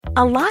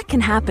A lot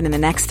can happen in the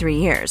next 3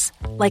 years.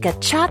 Like a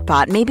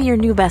chatbot may be your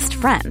new best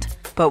friend.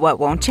 But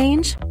what won't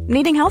change?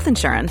 Needing health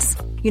insurance.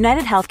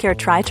 United Healthcare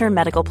Tri-Term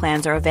Medical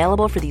Plans are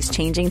available for these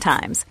changing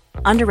times.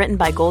 Underwritten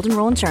by Golden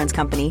Rule Insurance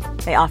Company,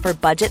 they offer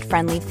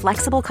budget-friendly,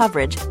 flexible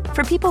coverage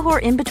for people who are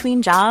in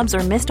between jobs or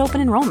missed open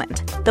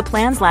enrollment. The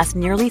plans last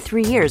nearly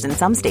 3 years in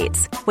some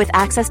states, with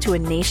access to a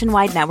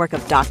nationwide network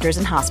of doctors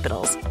and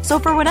hospitals. So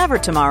for whatever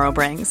tomorrow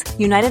brings,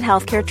 United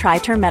Healthcare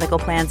Tri-Term Medical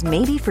Plans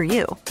may be for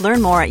you.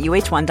 Learn more at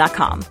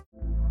uh1.com.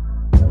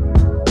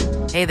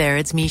 Hey there,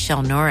 it's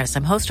Michelle Norris.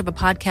 I'm host of a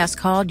podcast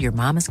called Your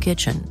Mama's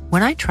Kitchen.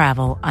 When I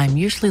travel, I'm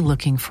usually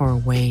looking for a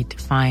way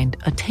to find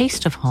a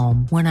taste of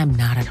home when I'm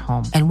not at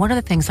home. And one of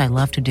the things I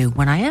love to do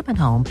when I am at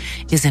home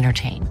is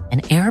entertain.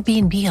 And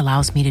Airbnb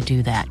allows me to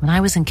do that. When I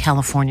was in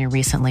California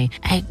recently,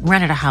 I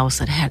rented a house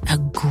that had a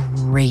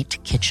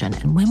great kitchen.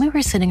 And when we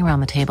were sitting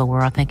around the table, we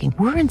were all thinking,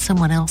 we're in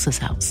someone else's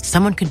house.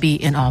 Someone could be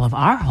in all of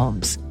our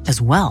homes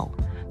as well.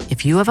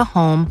 If you have a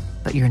home,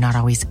 but you're not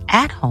always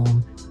at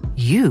home,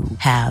 you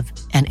have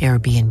an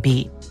Airbnb.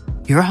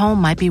 Your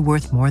home might be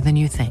worth more than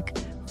you think.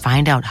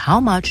 Find out how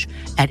much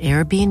at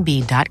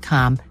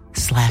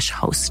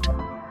airbnb.com/host.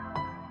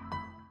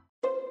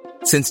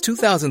 Since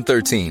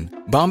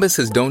 2013, Bombas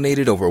has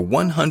donated over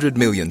 100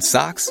 million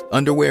socks,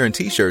 underwear, and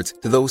T-shirts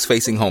to those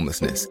facing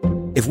homelessness.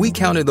 If we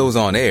counted those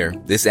on air,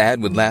 this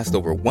ad would last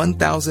over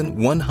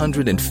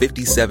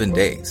 1,157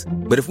 days.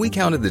 But if we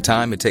counted the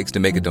time it takes to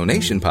make a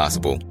donation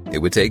possible, it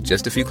would take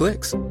just a few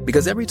clicks.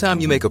 Because every time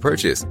you make a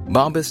purchase,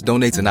 Bombas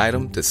donates an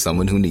item to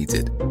someone who needs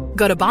it.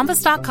 Go to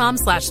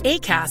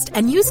bombas.com/ACAST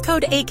and use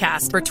code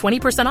ACAST for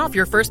 20% off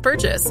your first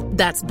purchase.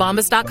 That's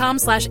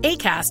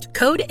bombas.com/ACAST,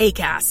 code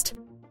ACAST.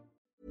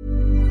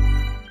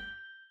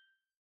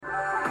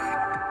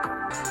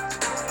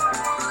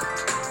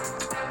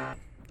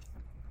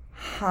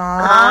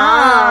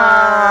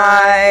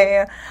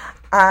 Hi,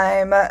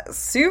 I'm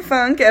Sue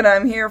Funk, and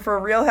I'm here for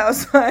Real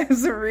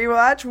Housewives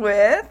Rewatch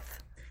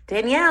with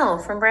Danielle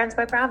from Brands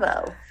by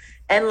Bravo.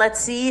 And let's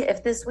see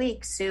if this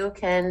week Sue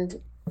can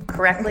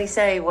correctly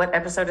say what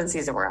episode and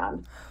season we're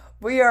on.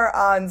 We are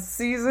on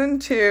season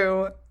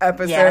 2,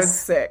 episode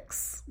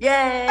 6.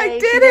 Yay! I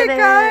did it,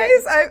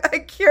 guys! I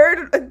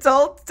cured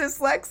adult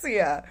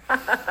dyslexia.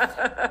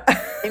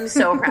 I'm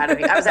so proud of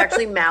you. I was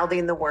actually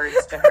mouthing the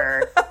words to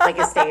her like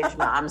a stage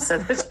mom so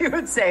that she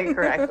would say it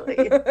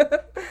correctly.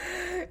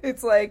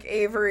 It's like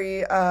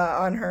Avery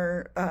on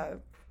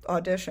her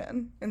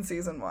audition in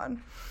season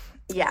 1.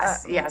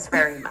 Yes, yes,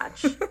 very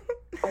much.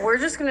 We're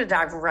just going to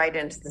dive right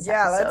into this episode.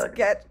 Yeah, let's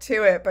get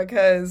to it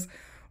because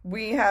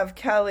we have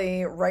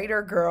Kelly,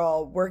 writer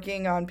girl,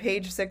 working on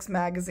Page 6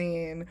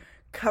 magazine,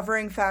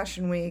 covering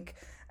Fashion Week.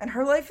 And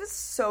her life is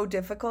so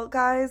difficult,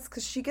 guys,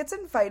 because she gets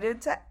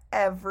invited to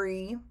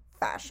every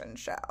fashion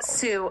show.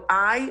 Sue,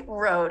 I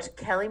wrote,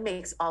 Kelly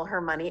makes all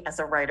her money as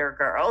a writer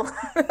girl.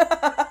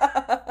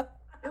 I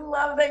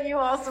love that you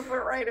also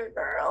put writer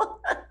girl.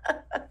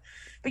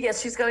 But yes,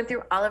 she's going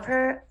through all of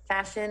her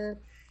fashion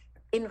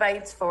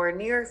invites for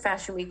New York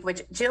Fashion Week,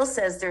 which Jill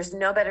says there's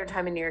no better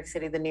time in New York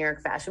City than New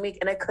York Fashion Week.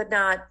 And I could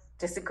not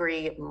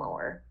disagree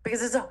more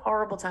because it's a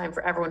horrible time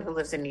for everyone who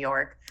lives in New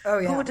York,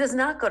 who does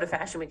not go to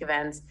Fashion Week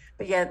events.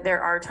 But yet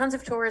there are tons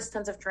of tourists,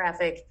 tons of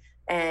traffic.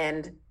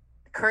 And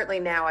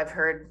currently now I've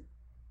heard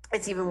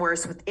it's even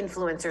worse with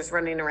influencers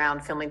running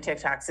around filming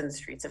TikToks in the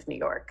streets of New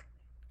York.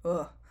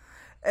 Ugh.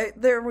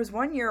 There was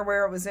one year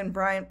where it was in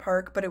Bryant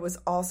Park, but it was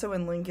also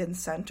in Lincoln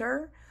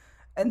Center.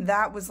 And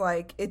that was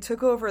like, it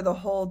took over the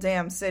whole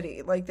damn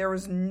city. Like, there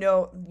was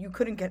you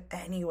couldn't get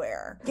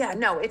anywhere. Yeah,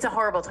 no, it's a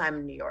horrible time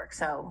in New York.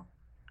 So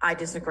I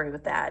disagree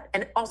with that.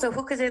 And also,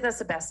 who could say that's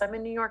the best time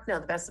in New York? No,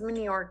 the best time in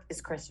New York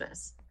is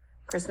Christmas.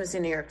 Christmas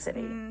in New York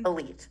City.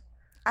 Elite.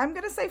 I'm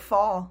going to say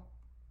fall.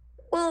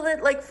 Well,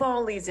 that like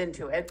fall leads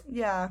into it.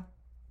 Yeah.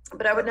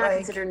 But I would not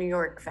consider New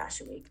York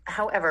Fashion Week.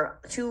 However,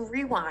 to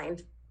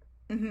rewind,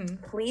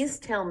 please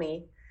tell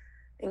me,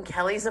 in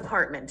Kelly's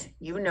apartment,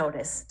 you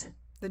noticed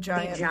the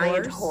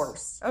giant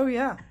horse. Oh,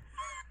 yeah.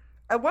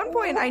 At one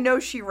point, I know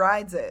she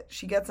rides it.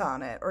 She gets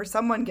on it, or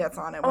someone gets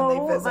on it when they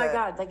visit. Oh my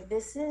God! Like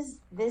this is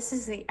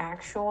the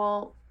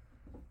actual.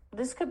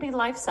 This could be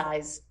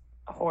life-size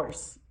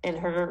horse in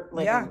her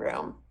living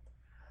room.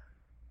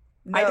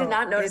 No, I did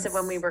not notice it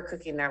when we were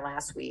cooking there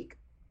last week,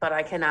 but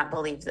I cannot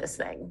believe this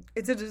thing.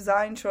 It's a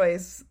design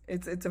choice.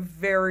 It's a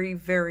very,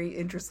 very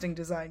interesting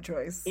design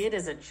choice. It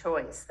is a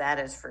choice, that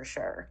is for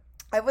sure.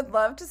 I would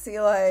love to see,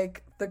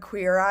 like, the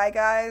Queer Eye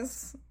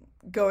guys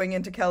going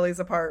into Kelly's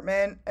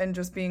apartment and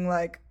just being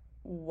like,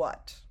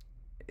 what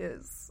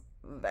is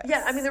this?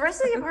 Yeah, I mean, the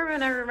rest of the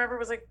apartment I remember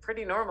was, like,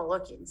 pretty normal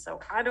looking.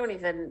 So I don't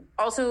even...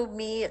 Also,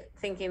 me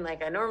thinking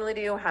like I normally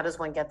do, how does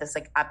one get this,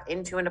 like, up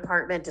into an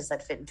apartment? Does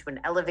that fit into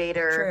an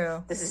elevator?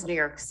 True. This is New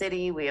York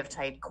City. We have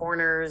tight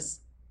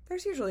corners.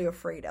 There's usually a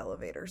freight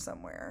elevator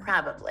somewhere.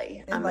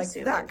 Probably. I'm like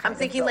assuming. I'm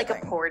thinking like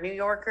a poor New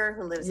Yorker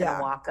who lives in a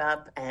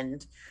walk-up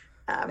and...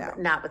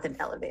 not with an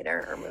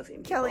elevator or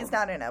moving people. Kelly's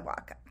not in a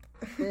walk-up.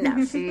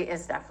 No, she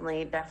is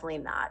definitely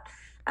not.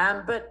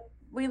 But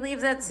we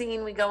leave that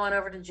scene. We go on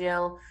over to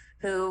Jill,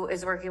 who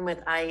is working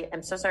with, I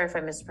am so sorry if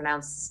I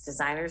mispronounced this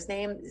designer's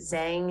name,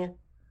 Zhang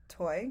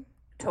Toy.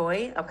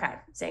 Okay,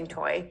 Zhang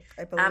Toy,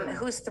 I believe.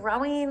 who's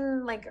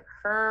throwing like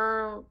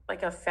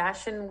a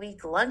fashion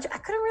week lunch. I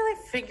couldn't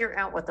really figure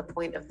out what the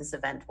point of this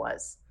event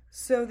was.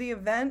 So the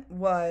event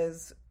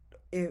was,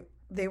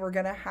 they were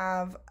going to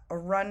have a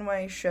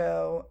runway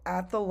show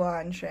at the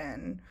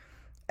luncheon,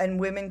 and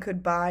women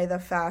could buy the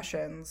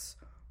fashions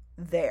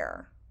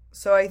there.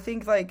 So I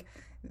think like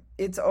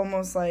it's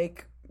almost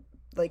like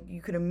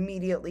you could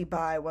immediately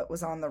buy what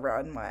was on the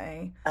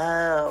runway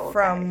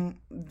from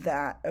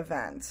that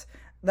event.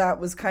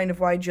 That was kind of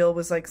why Jill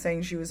was like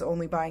saying she was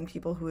only buying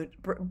people who would,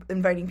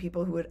 inviting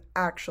people who would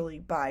actually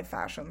buy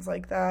fashions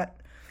like that.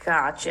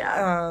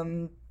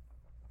 Gotcha.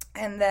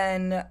 And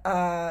then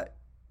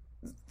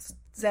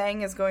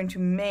Zhang is going to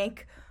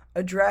make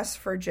a dress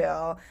for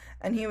Jill,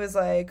 and he was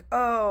like,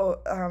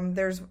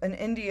 there's an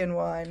Indian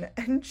one,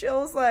 and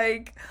Jill's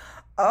like,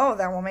 oh,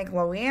 that will make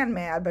Loanne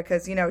mad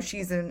because, you know,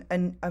 she's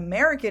an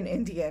American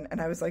Indian.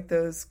 And I was like,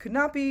 those could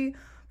not be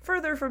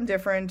further from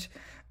different.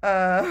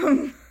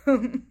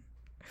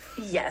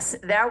 Yes,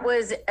 that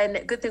was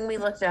a good thing we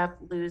looked up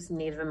Lou's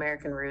Native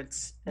American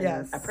roots in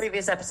a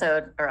previous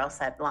episode, or else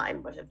that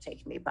line would have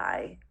taken me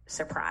by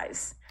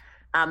surprise.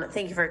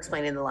 Thank you for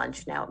explaining the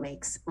lunch. Now it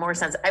makes more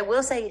sense. I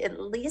will say, at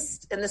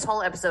least, and this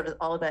whole episode is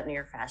all about New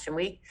York Fashion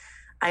Week,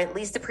 I at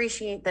least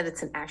appreciate that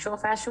it's an actual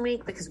fashion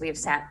week because we have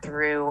sat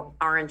through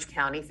Orange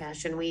County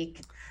Fashion Week.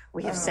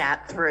 We have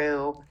sat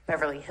through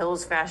Beverly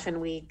Hills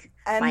Fashion Week,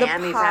 and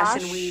Miami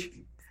Fashion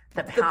Week.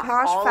 The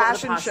Posh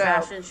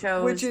fashion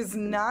shows, which is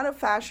not a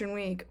fashion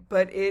week,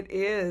 but it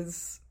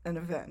is an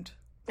event.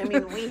 I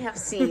mean, we have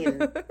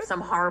seen some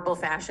horrible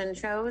fashion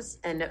shows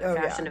and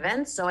fashion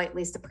events, so I at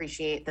least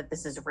appreciate that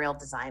this is real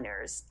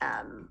designers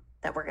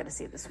that we're going to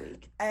see this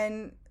week.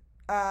 And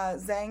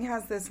Zhang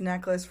has this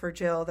necklace for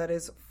Jill that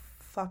is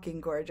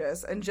fucking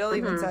gorgeous. And Jill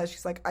even says,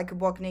 she's like, I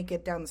could walk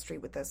naked down the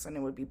street with this and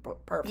it would be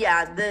perfect.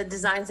 Yeah, the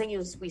designs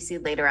that we see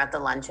later at the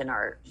luncheon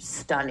are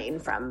stunning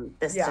from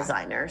this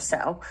designer.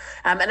 So,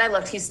 and I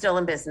looked, he's still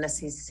in business.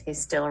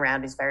 He's still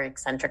around. He's a very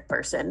eccentric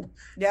person.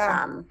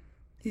 Yeah.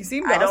 He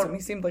seemed awesome.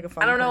 He seemed like a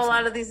fun I don't know person. a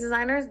lot of these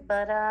designers,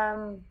 but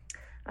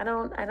I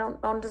don't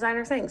own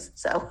designer things.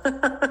 So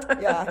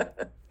yeah.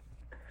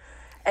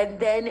 And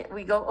then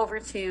we go over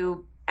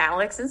to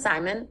Alex and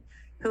Simon,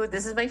 who,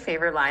 this is my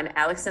favorite line.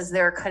 Alex says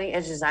there are cutting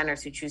edge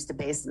designers who choose to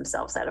base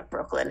themselves out of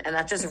Brooklyn. And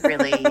that just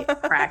really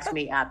cracked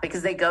me up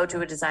because they go to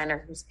a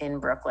designer who's in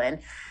Brooklyn.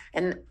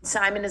 And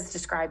Simon is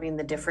describing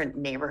the different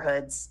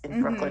neighborhoods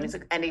in Brooklyn.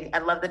 I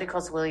love that he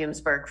calls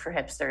Williamsburg for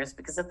hipsters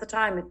because at the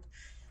time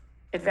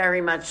it very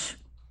much,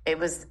 it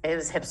was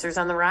hipsters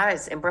on the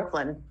rise in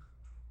Brooklyn.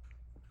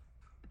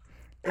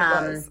 It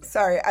was.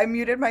 Sorry, I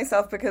muted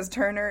myself because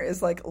Turner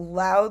is like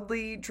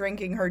loudly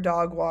drinking her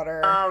dog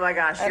water. Oh my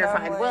gosh, you're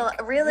fine. Like, well,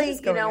 really,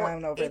 you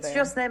know, it's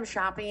just them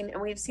shopping,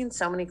 and we've seen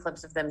so many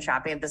clips of them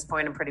shopping at this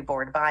point. I'm pretty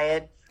bored by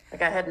it.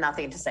 Like, I had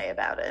nothing to say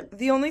about it.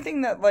 The only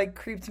thing that like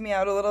creeped me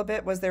out a little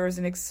bit was there was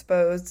an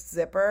exposed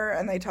zipper,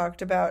 and they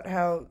talked about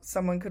how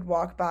someone could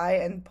walk by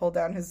and pull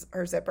down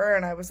her zipper,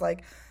 and I was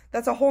like,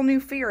 that's a whole new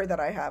fear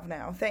that I have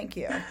now. Thank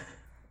you.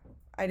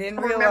 I didn't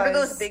realize. Remember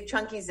those big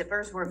chunky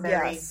zippers were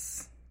very.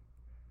 Yes.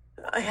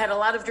 I had a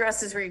lot of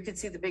dresses where you could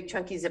see the big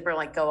chunky zipper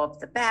like go up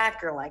the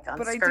back or like on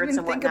skirts and whatnot. But I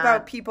didn't think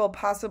about people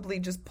possibly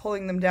just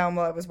pulling them down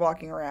while I was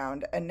walking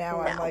around, and now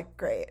I'm like,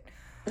 great.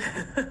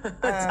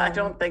 I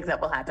don't think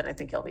that will happen. I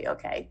think he'll be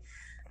okay.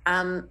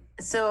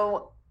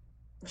 So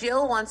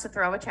Jill wants to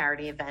throw a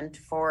charity event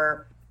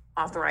for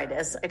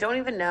arthritis. I don't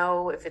even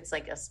know if it's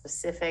like a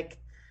specific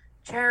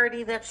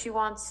charity that she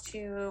wants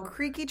to.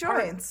 Creaky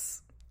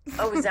Joints.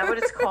 Oh, is that what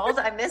it's called?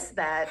 I missed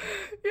that.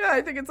 Yeah,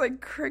 I think it's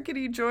like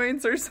Crickety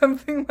Joints or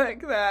something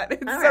like that.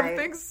 It's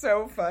something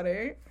so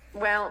funny.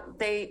 Well,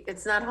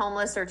 it's not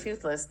homeless or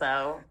toothless,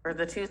 though. Or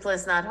the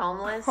toothless, not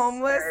homeless.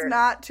 Homeless,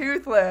 not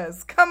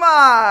toothless. Come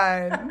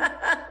on.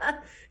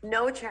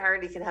 No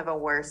charity can have a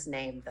worse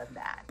name than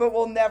that. But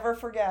we'll never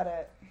forget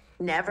it.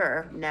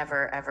 Never,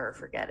 never, ever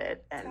forget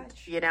it. And,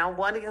 you know,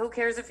 who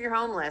cares if you're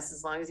homeless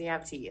as long as you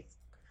have teeth?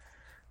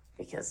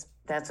 Because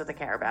that's what they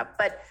care about.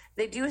 But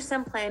they do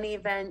some planning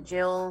event,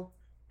 Jill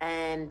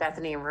and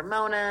Bethany and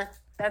Ramona.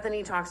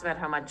 Bethany talks about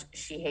how much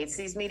she hates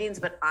these meetings,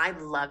 but I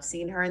love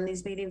seeing her in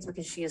these meetings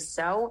because she is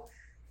so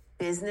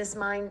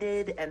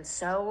business-minded and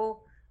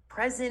so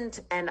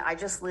present, and I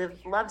just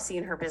love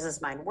seeing her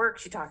business mind work.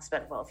 She talks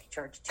about, well, if you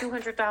charge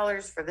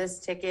 $200 for this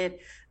ticket,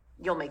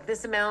 you'll make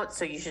this amount,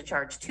 so you should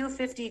charge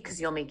 $250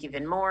 because you'll make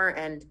even more,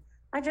 and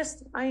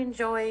I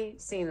enjoy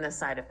seeing this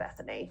side of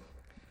Bethany.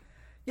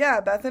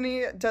 Yeah,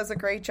 Bethany does a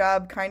great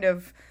job kind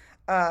of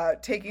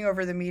taking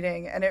over the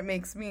meeting, and it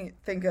makes me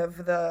think of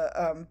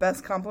the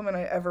best compliment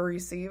I ever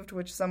received,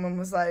 which someone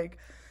was like,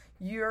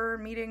 your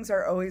meetings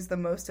are always the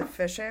most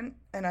efficient,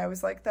 and I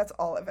was like, that's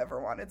all I've ever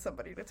wanted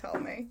somebody to tell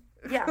me.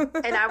 Yeah,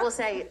 and I will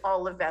say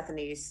all of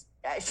Bethany's,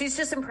 she's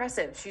just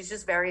impressive. She's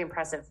just very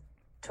impressive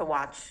to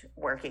watch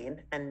working,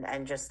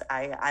 and just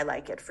I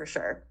like it for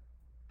sure.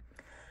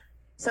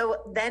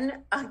 So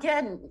then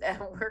again,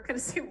 we're going to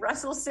see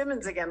Russell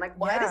Simmons again. Like,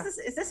 why is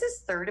this his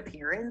third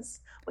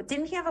appearance? But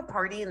didn't he have a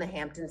party in the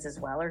Hamptons as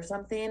well or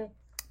something?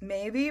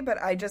 Maybe, but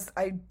I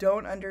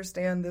don't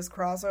understand this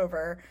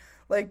crossover.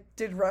 Like,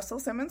 did Russell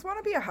Simmons want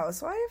to be a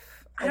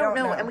housewife? I don't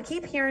know. And we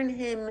keep hearing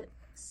him,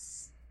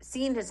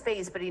 seeing his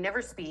face, but he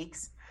never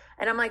speaks.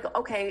 And I'm like,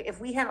 okay, if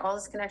we had all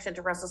this connection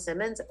to Russell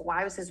Simmons,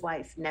 why was his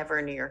wife never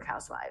a New York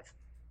housewife?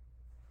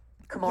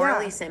 Kimora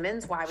Lee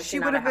Simmons, why was she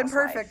not a housewife? She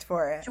would have been perfect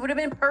for it. She would have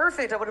been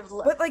perfect. I would have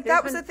loved. But like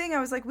that was the thing. I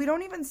was like, we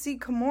don't even see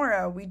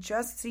Kimora. We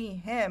just see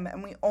him,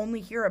 and we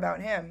only hear about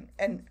him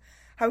and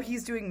how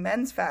he's doing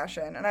men's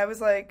fashion. And I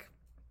was like,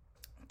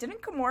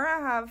 didn't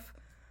Kimora have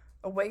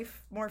a way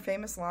more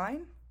famous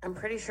line? I'm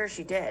pretty sure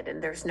she did,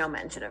 and there's no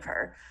mention of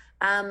her.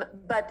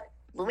 But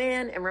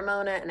Luann and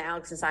Ramona and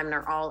Alex and Simon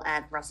are all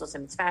at Russell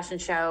Simmons' fashion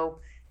show,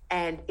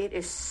 and it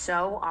is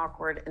so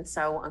awkward and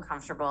so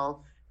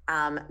uncomfortable.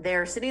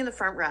 They're sitting in the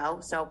front row,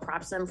 so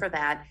props them for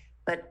that.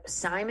 But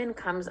Simon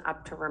comes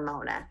up to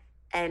Ramona,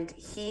 and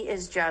he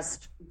is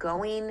just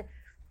going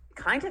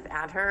kind of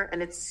at her,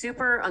 and it's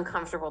super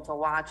uncomfortable to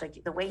watch.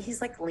 Like the way he's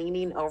like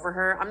leaning over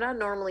her. I'm not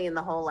normally in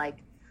the whole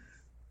like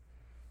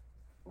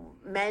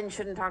men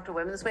shouldn't talk to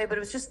women this way, but it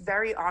was just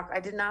very awkward.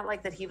 I did not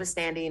like that he was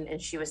standing and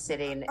she was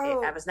sitting.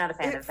 I was not a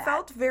fan of that. It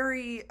felt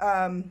very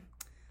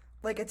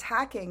like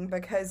attacking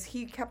because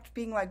he kept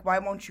being like, why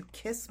won't you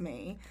kiss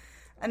me?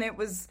 And it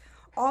was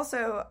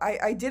also,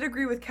 I did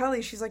agree with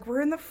Kelly. She's like,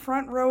 we're in the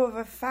front row of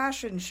a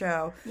fashion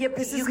show. Yeah,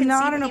 this is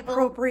not an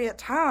appropriate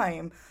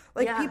time.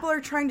 Like, people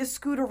are trying to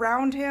scoot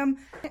around him,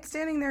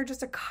 standing there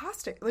just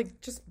accosting, like,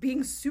 just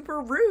being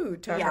super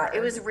rude to her. Yeah, it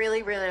was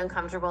really, really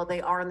uncomfortable.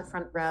 They are in the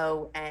front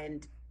row,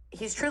 and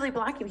he's truly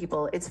blocking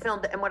people. It's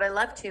filmed. And what I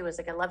love, too, is,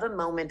 like, I love a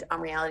moment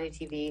on reality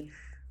TV.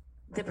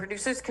 The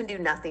producers can do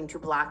nothing to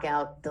block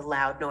out the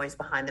loud noise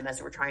behind them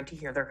as we're trying to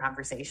hear their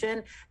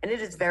conversation. And it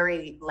is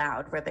very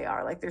loud where they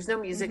are. Like, there's no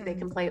music they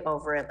can play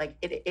over it. Like,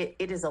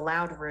 it is a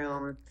loud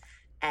room,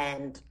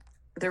 and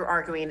they're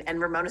arguing.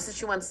 And Ramona says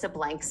she wants to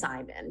blank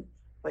Simon,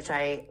 which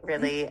I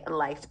really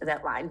liked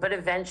that line. But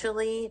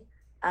eventually,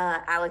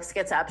 Alex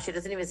gets up. She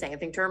doesn't even say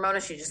anything to Ramona.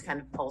 She just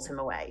kind of pulls him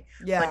away.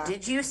 Yeah. But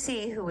did you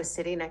see who was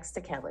sitting next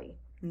to Kelly?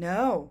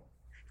 No.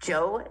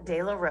 Joe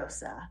De La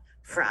Rosa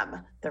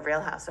from The Real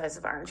Housewives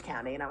of Orange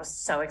County. And I was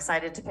so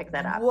excited to pick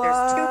that up. What?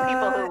 There's two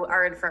people who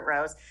are in front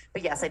rows.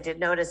 But yes, I did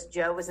notice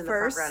Joe was in the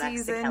front row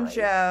next to Kelly. First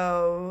season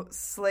Joe,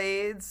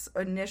 Slade's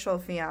initial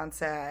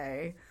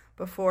fiance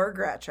before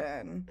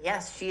Gretchen.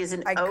 Yes, she is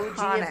an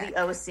Iconic.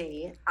 OG of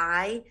the OC.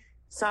 I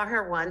saw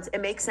her once.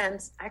 It makes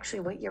sense.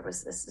 Actually, what year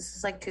was this? This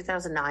was like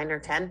 2009 or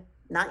 10.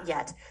 Not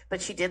yet.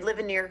 But she did live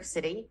in New York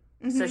City.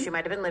 So she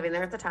might have been living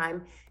there at the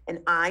time. And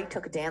I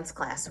took a dance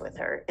class with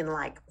her in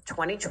like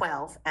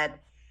 2012 at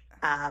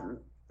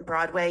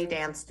Broadway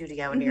Dance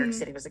Studio in New York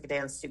City. It was like a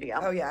dance studio.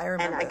 Oh, yeah, I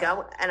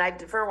remember. And I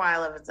for a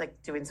while, I was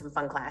like doing some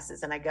fun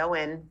classes. And I go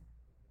in,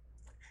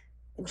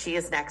 and she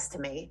is next to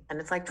me. And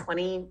it's like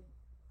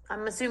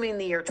I'm assuming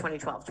the year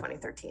 2012,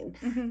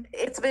 2013.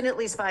 It's been at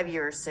least 5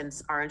 years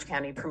since Orange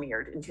County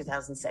premiered in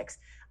 2006.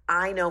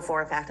 I know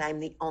for a fact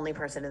I'm the only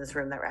person in this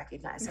room that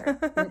recognized her.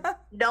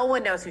 No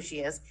one knows who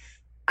she is.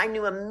 I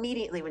knew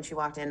immediately when she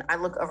walked in. I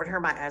look over at her,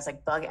 my eyes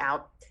like bug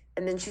out.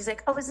 And then she's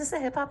like, oh, is this a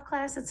hip hop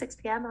class at 6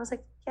 p.m.? I was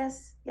like,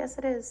 yes,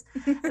 it is.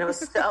 And it was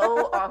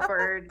so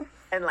awkward.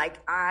 And like,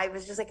 I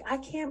was just like, I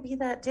can't be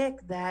that dick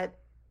that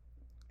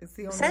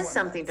says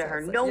something to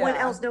her. No one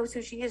else knows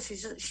who she is.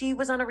 She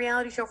was on a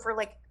reality show for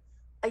like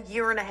a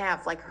year and a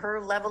half. Like,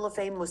 her level of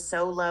fame was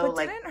so low.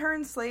 But didn't her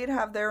and Slade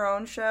have their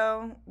own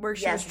show where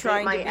she was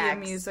trying to be a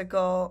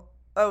musical?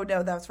 Oh,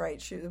 no, that's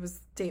right. It was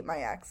Date My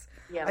Ex.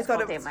 Yeah, I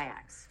thought it was Date My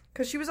Ex.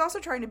 Because she was also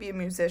trying to be a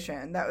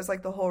musician. That was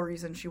like the whole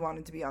reason she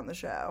wanted to be on the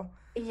show.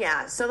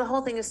 Yeah, so the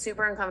whole thing is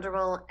super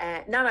uncomfortable.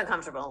 Not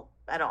uncomfortable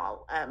at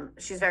all.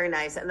 She's very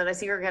nice. And then I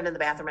see her again in the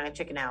bathroom and I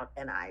chicken out.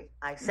 And I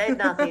said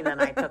nothing and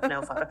I took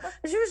no photo.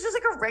 And she was just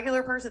like a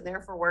regular person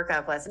there for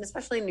workout class. And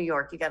especially in New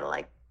York, you got to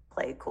like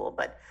play it cool.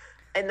 But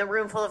in the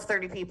room full of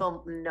 30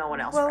 people, no one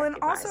else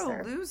recognized her. Well,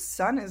 and also Lou's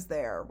son is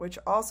there, which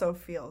also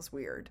feels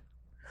weird.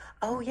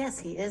 Oh, yes,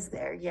 he is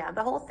there. Yeah,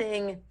 the whole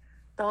thing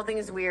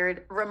is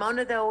weird.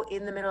 Ramona, though,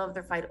 in the middle of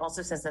their fight,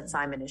 also says that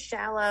Simon is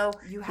shallow.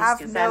 He's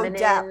have no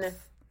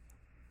depth.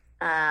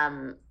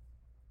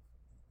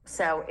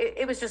 So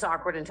it was just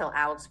awkward until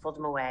Alex pulled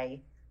him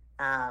away.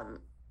 And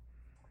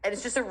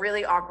it's just a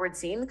really awkward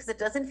scene because it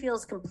doesn't feel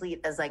as complete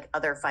as like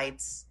other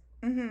fights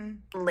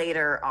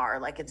later are.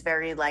 Like, it's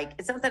very like,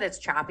 it's not that it's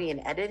choppy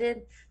and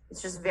edited.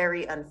 It's just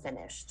very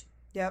unfinished.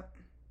 Yep.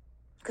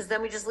 Because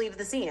then we just leave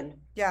the scene.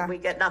 Yeah. We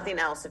get nothing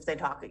else if they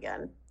talk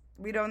again.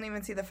 We don't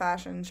even see the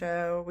fashion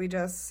show. We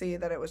just see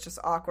that it was just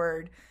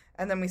awkward.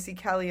 And then we see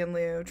Kelly and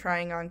Lou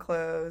trying on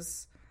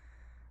clothes.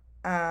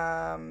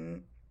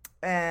 And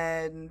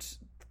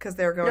because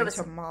they're going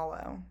to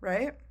Malo,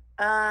 right?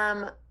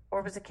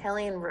 Or was it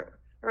Kelly and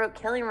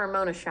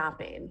Ramona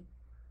shopping?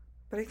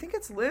 But I think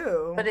it's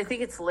Lou. But I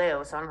think it's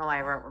Lou, so I don't know why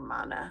I wrote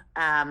Ramona.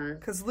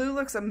 Because Lou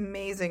looks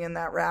amazing in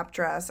that wrap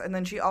dress. And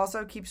then she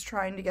also keeps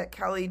trying to get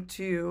Kelly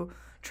to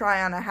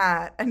try on a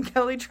hat. And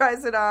Kelly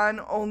tries it on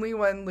only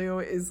when Lou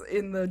is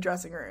in the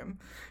dressing room.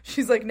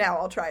 She's like, now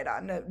I'll try it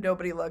on. No,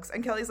 nobody looks.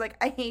 And Kelly's like,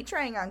 I hate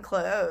trying on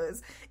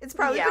clothes. It's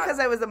probably because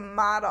I was a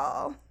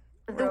model.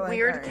 The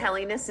weird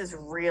Kelly-ness is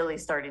really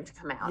starting to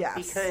come out. Yes.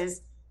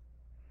 Because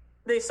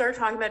they start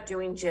talking about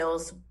doing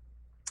Jill's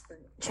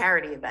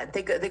charity event.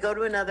 They go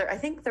to another, I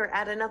think they're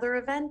at another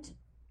event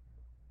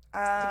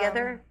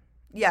together.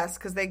 Yes,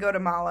 because they go to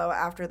Malo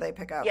after they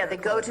pick up. Yeah, they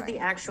go to the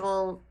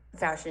actual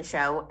fashion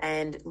show,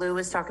 and Lou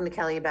was talking to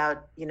Kelly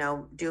about,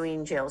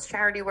 doing Jill's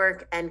charity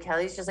work, and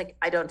Kelly's just like,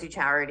 I don't do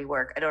charity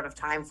work. I don't have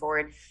time for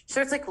it. She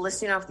starts like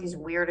listing off these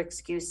weird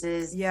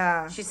excuses.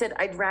 Yeah. She said,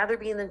 I'd rather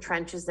be in the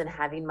trenches than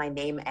having my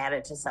name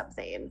added to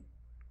something.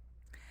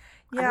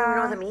 Yeah. I don't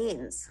know what that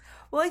means.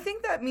 Well, I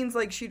think that means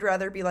like she'd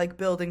rather be like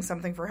building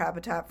something for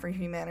Habitat for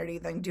Humanity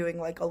than doing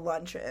like a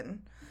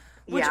luncheon.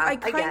 Which I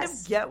kind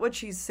of get what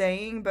she's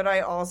saying, but I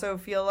also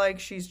feel like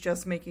she's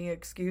just making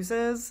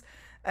excuses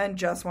and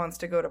just wants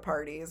to go to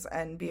parties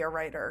and be a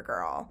writer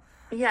girl.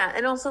 Yeah,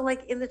 and also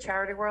like in the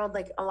charity world,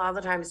 like a lot of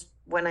the times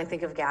when I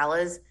think of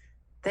galas,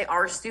 they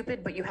are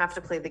stupid, but you have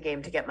to play the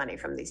game to get money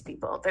from these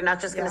people. They're not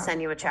just going to send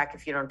you a check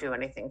if you don't do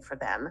anything for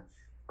them,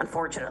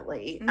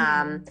 unfortunately.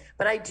 Mm-hmm.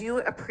 But I do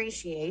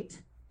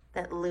appreciate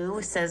that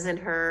Lou says in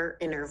her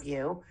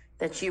interview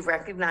that she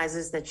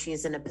recognizes that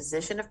she's in a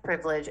position of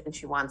privilege and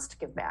she wants to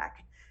give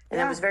back. And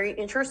that was very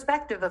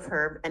introspective of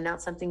her and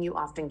not something you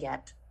often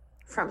get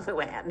from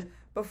Luann.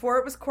 Before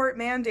it was court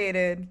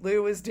mandated,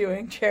 Lou was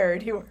doing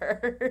charity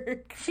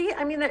work. She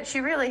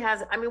really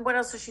has. I mean, what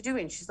else is she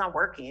doing? She's not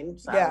working.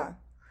 So yeah.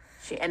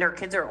 And her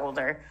kids are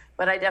older.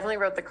 But I definitely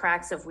wrote the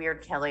cracks of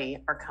Weird Kelly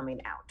are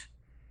coming out.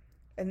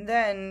 And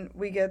then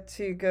we get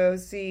to go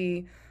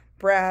see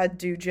Brad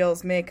do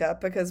Jill's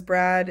makeup because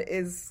Brad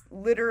is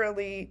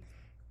literally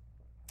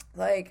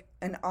like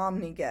an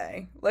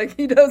omni-gay. Like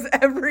he does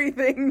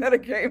everything that a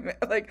gay man,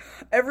 like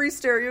every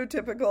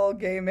stereotypical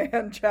gay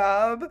man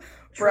job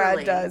Brad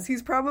Truly. does.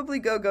 He's probably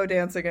go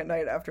dancing at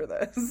night after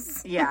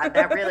this. Yeah,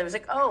 that really was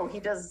like, oh, he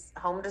does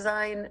home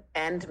design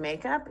and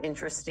makeup.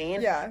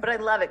 Interesting. Yeah. But I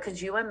love it. Could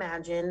you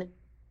imagine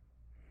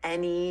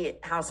any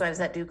housewives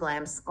that do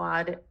Glam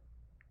Squad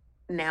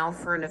now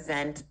for an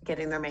event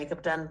getting their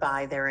makeup done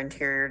by their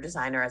interior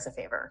designer as a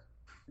favor?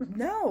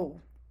 No.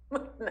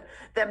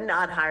 Them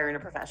not hiring a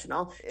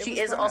professional. She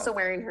is also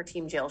wearing her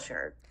Team Jill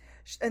shirt.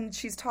 And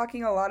she's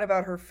talking a lot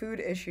about her food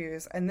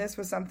issues, and this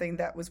was something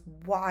that was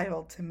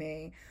wild to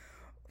me.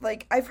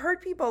 Like, I've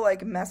heard people,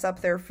 like, mess up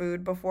their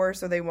food before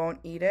so they won't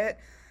eat it.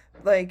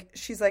 Like,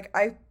 she's like,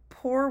 I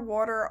pour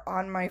water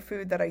on my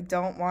food that I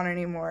don't want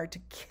anymore to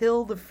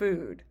kill the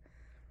food.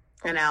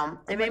 I know.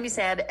 It made me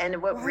sad, and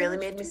what really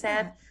made me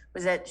sad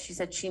was that she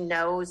said she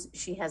knows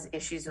she has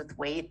issues with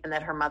weight and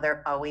that her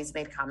mother always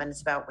made comments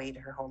about weight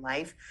her whole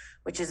life,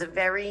 which is a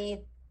very,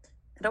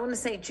 I don't want to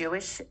say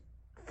Jewish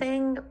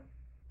thing,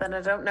 but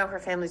I don't know her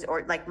family's,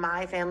 or like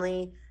my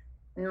family,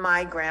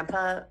 my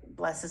grandpa,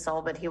 bless his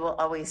soul, but he will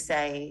always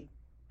say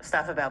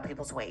stuff about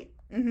people's weight.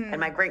 Mm-hmm. And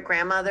my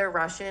great-grandmother,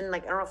 Russian,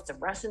 like I don't know if it's a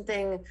Russian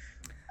thing,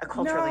 a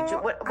culturally,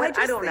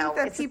 I don't know.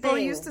 That it's people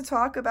used to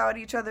talk about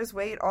each other's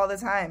weight all the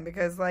time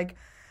because like,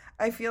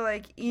 I feel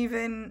like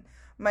even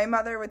my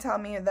mother would tell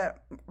me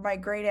that my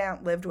great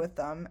aunt lived with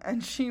them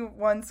and she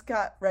once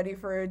got ready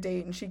for a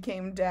date and she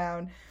came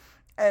down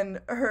and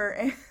her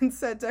aunt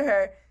said to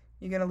her,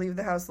 "You gonna leave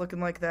the house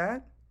looking like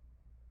that?"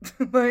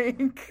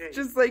 Like,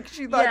 just like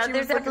she thought she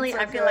was definitely,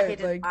 looking so I feel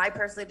good. like I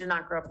personally did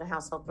not grow up in a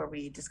household where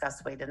we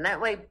discussed weight in that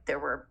way. There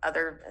were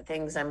other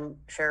things I'm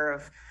sure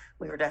of.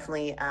 We were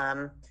definitely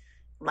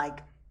like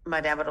my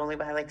dad would only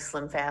buy like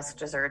Slim Fast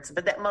desserts,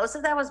 but that most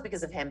of that was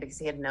because of him, because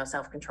he had no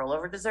self-control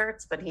over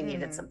desserts, but he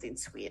needed something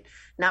sweet,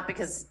 not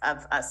because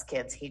of us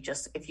kids. He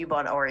just, if you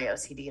bought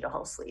Oreos, he'd eat a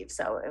whole sleeve.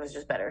 So it was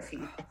just better if he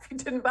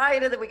didn't buy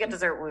it and then we get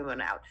dessert when we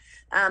went out.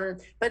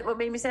 But what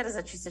made me sad is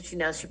that she said she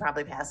knows she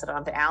probably passed it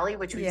on to Allie,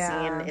 which we've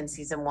seen in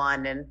season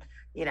 1. And,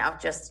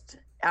 just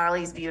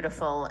Allie's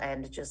beautiful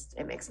and just,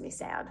 it makes me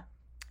sad.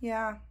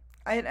 Yeah.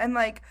 And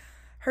like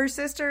her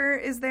sister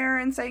is there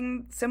and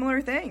saying similar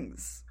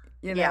things.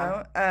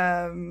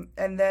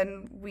 And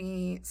then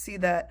we see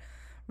that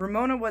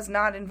Ramona was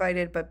not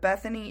invited, but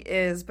Bethany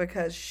is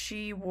because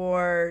she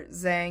wore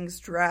Zhang's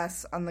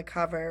dress on the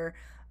cover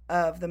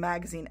of the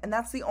magazine. And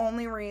that's the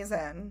only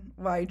reason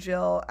why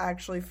Jill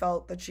actually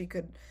felt that she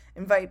could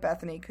invite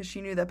Bethany, because she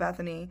knew that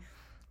Bethany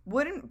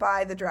wouldn't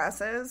buy the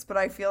dresses, but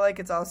I feel like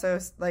it's also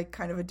like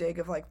kind of a dig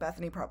of like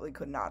Bethany probably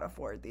could not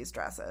afford these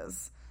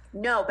dresses.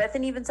 No,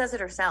 Bethany even says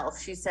it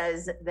herself. She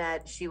says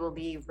that she will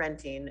be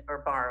renting or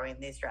borrowing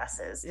these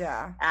dresses.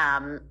 Yeah.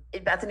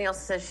 Bethany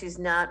also says she's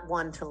not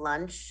one to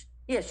lunch.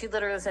 Yeah, she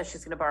literally says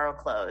she's going to borrow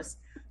clothes.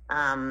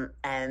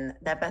 And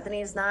that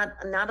Bethany is not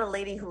a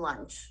lady who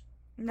lunch.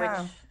 No.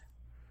 Which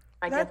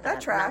I get that.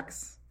 That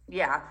tracks.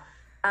 Yeah.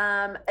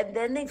 And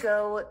then they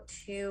go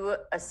to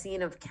a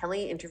scene of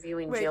Kelly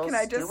interviewing Jill Stewart. Can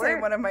I just say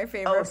one of my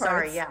favorite parts? Oh,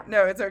 sorry, yeah.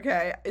 No, it's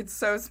okay. It's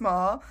so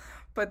small.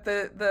 But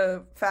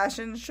the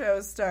fashion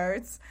show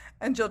starts,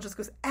 and Jill just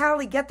goes,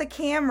 Allie, get the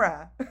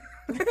camera.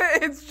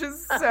 It's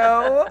just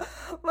so,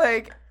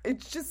 like,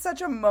 it's just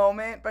such a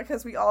moment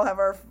because we all have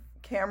our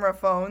camera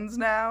phones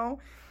now.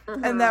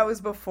 Mm-hmm. And that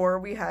was before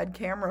we had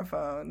camera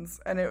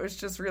phones. And it was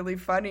just really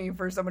funny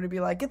for someone to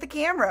be like, get the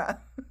camera.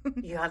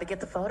 You got to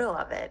get the photo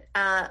of it.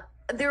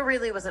 There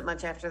really wasn't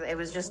much after that. It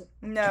was just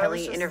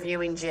Kelly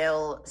interviewing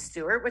Jill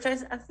Stewart, which I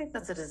think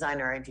that's a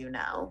designer I do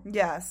know.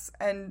 Yes.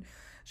 And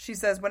she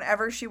says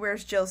whenever she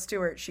wears Jill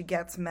Stewart, she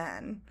gets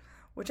men.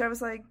 Which I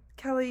was like,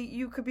 Kelly,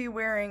 you could be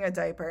wearing a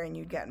diaper and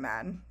you'd get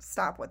men.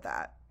 Stop with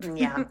that.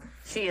 Yeah,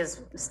 she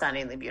is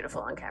stunningly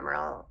beautiful on camera.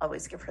 I'll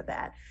always give her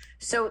that.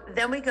 So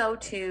then we go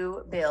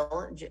to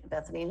Bill,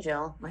 Bethany and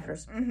Jill, my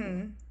first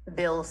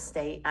Bill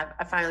State.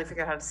 I finally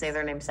figured out how to say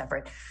their names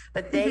separate.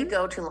 But they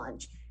go to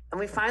lunch. And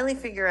we finally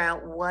figure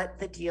out what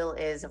the deal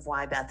is of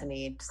why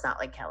Bethany does not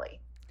like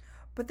Kelly.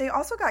 But they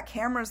also got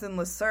cameras in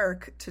Le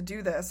Cirque to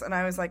do this. And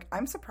I was like,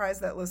 I'm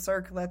surprised that Le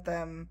Cirque let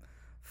them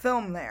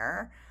film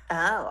there.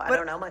 Oh, I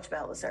don't know much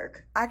about Le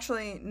Cirque.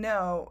 Actually,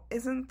 no.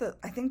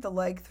 I think the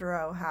leg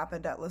throw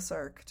happened at Le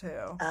Cirque,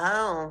 too.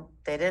 Oh,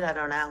 they did? I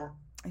don't know.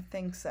 I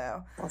think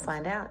so. We'll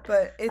find out.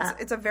 But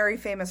it's a very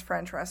famous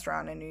French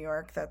restaurant in New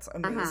York that's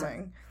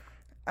amazing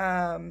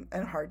and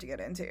hard to get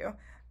into.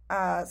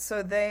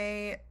 So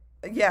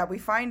we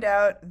find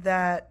out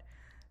that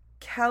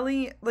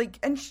Kelly,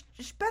 and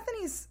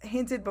Bethany's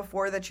hinted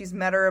before that she's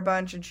met her a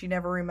bunch and she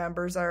never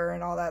remembers her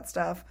and all that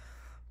stuff.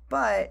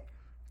 But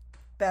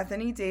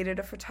Bethany dated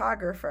a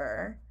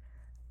photographer,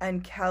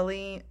 and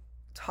Kelly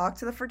talked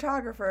to the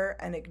photographer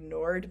and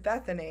ignored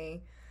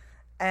Bethany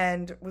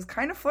and was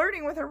kind of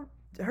flirting with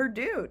her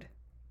dude.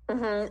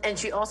 Mm-hmm. And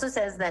she also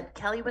says that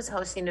Kelly was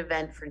hosting an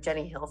event for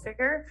Jenny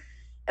Hilfiger,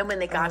 and when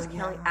they got to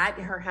Kelly at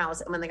her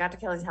house, and when they got to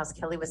Kelly's house,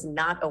 Kelly was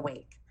not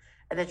awake.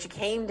 And that she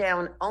came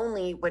down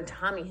only when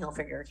Tommy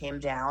Hilfiger came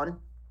down,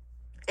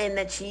 and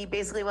that she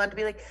basically wanted to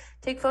be like,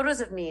 take photos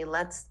of me.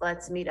 Let's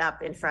meet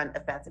up in front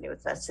of Bethany,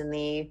 which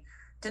Bethany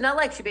did not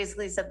like. She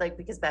basically said, like,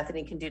 because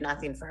Bethany can do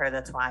nothing for her,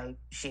 that's why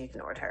she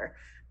ignored her.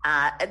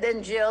 And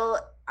then Jill,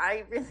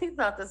 I really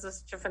thought this was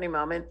such a funny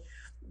moment.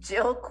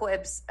 Jill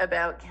quips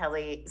about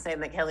Kelly, saying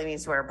that Kelly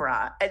needs to wear a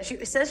bra. And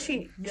she says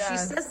she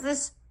says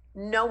this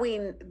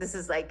knowing this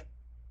is like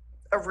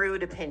a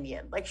rude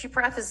opinion. Like, she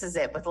prefaces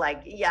it with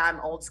like, yeah, I'm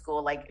old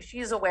school. Like,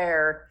 she's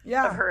aware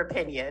of her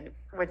opinion,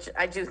 which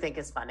I do think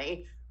is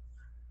funny.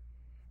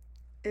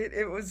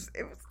 It was,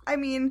 I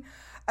mean,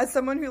 as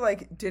someone who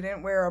like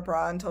didn't wear a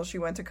bra until she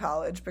went to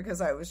college because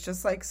I was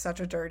just like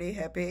such a dirty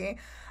hippie,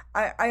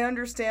 I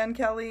understand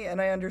Kelly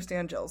and I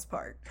understand Jill's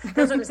part.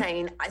 That's what I'm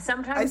saying.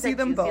 Sometimes I see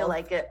them both. Feel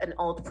like an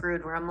old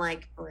prude where I'm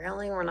like,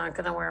 really? We're not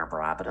going to wear a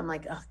bra? But I'm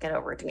like, oh, get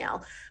over it,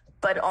 Danielle.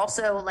 But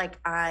also, like,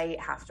 I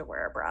have to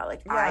wear a bra.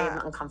 Like, I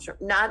am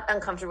uncomfortable. Not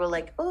uncomfortable,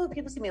 like, oh,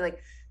 people see me,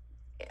 like,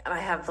 I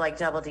have, like,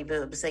 double D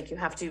boobs. Like, you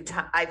have to,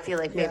 I feel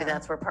like maybe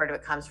that's where part of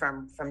it comes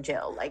from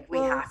Jill. Like, we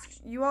have to.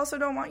 You also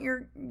don't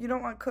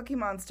want Cookie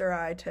Monster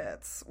eye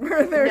tits,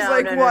 where there's,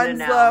 one's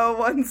low,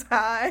 one's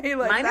high.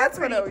 Like, mine that's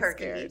are pretty what I was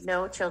perky. scared.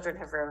 No children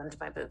have ruined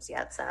my boobs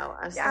yet, so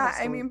I've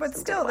but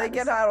still, they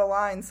get out of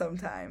line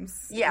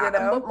sometimes. Yeah, you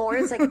know? But more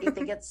is, like,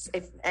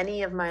 if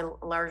any of my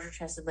larger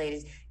chested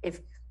ladies, if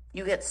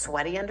you get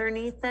sweaty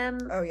underneath them.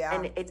 Oh, yeah.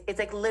 And it's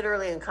like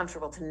literally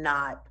uncomfortable to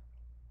not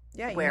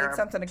you need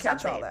something to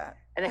catch all that.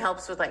 And it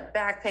helps with like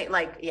back pain.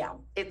 Like, yeah,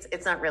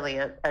 it's not really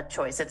a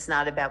choice. It's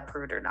not about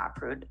prude or not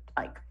prude,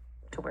 like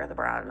to wear the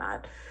bra or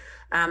not.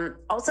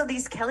 Also,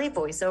 these Kelly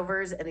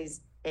voiceovers and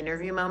these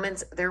interview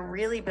moments, they're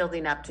really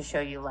building up to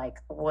show you like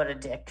what a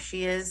dick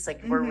she is.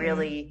 Like, we're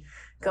really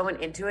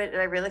going into it.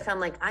 And I really found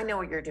like, I know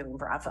what you're doing,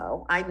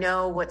 Bravo. I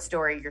know what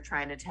story you're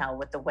trying to tell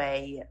with the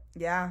way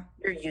you're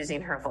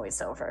using her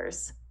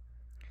voiceovers.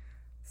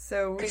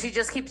 So, because she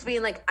just keeps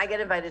being like, I get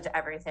invited to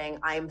everything.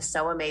 I am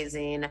so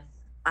amazing.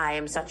 I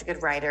am such a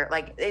good writer.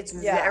 Like, it's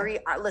very,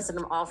 listen,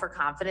 I'm all for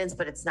confidence,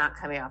 but it's not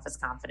coming off as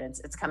confidence.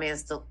 It's coming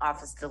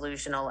off as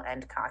delusional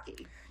and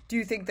cocky. Do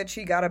you think that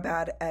she got a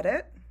bad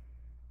edit?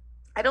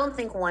 I don't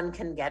think one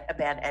can get a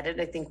bad edit.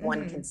 I think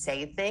one can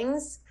say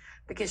things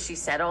because she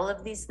said all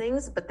of these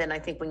things. But then I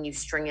think when you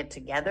string it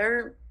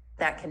together,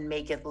 that can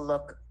make it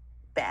look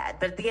bad.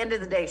 But at the end of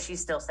the day, she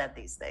still said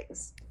these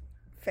things.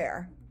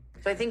 Fair.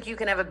 So I think you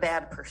can have a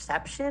bad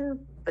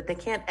perception, but they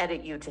can't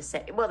edit you to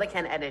say, well, they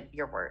can edit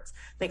your words.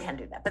 They can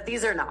do that. But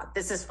these are not.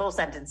 This is full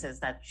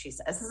sentences that she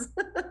says.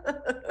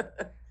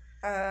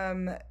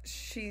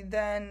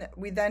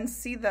 We then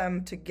see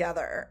them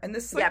together. And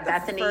this is like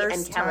Bethany the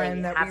first and Kelly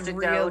time that have we to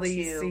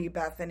really see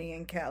Bethany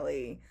and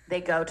Kelly. They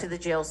go to the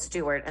Jill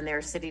Stewart and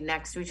they're sitting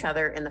next to each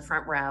other in the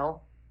front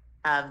row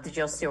of the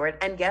Jill Stewart.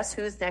 And guess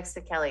who's next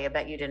to Kelly? I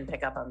bet you didn't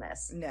pick up on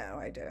this. No,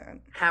 I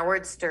didn't.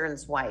 Howard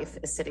Stern's wife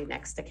is sitting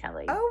next to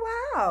Kelly.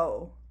 Oh,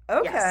 wow.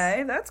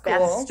 Okay, that's cool.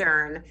 Beth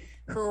Stern,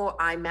 who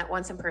I met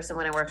once in person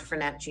when I worked for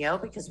Nat Geo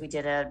because we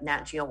did a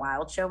Nat Geo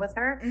Wild show with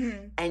her.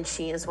 Mm-hmm. And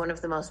she is one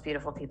of the most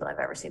beautiful people I've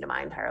ever seen in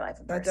my entire life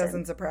in person. That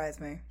doesn't surprise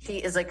me. She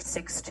is like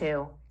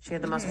 6'2". She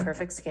had the most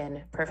perfect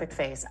skin, perfect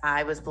face.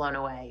 I was blown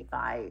away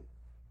by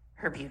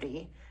her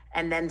beauty.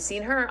 And then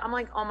seeing her, I'm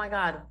like, oh my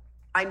God.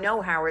 I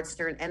know Howard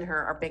Stern and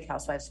her are big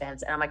Housewives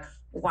fans. And I'm like,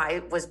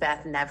 why was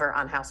Beth never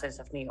on Housewives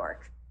of New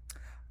York?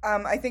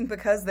 I think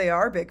because they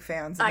are big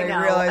fans and they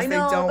realize they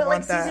don't but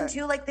want that. Season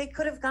 2, like they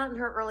could have gotten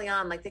her early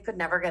on. Like they could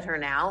never get her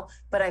now,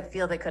 but I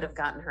feel they could have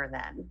gotten her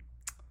then.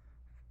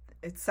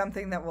 It's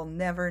something that we'll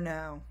never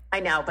know. I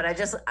know, but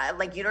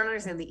you don't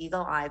understand the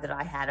eagle eye that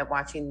I had at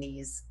watching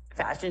these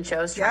fashion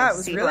shows. Yeah, it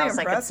was really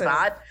impressive.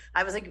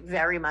 I was like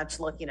very much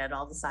looking at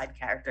all the side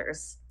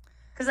characters.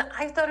 Because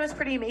I thought it was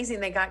pretty amazing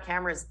they got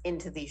cameras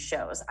into these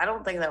shows. I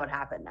don't think that would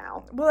happen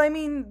now. Well, I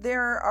mean,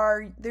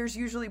 there's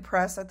usually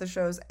press at the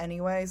shows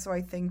anyway, so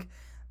I think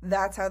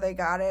that's how they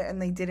got it,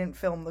 and they didn't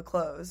film the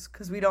clothes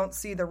because we don't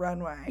see the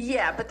runway.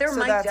 Yeah, but they're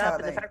mic'd up,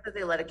 and the fact that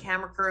they let a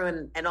camera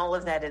crew and all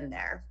of that in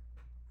there.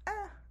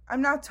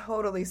 I'm not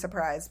totally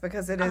surprised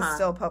because it is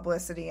still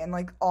publicity, and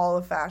like all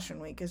of Fashion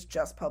Week is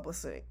just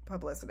publicity.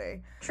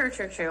 True.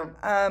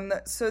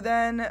 So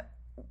then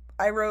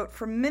I wrote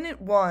from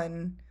minute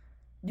 1.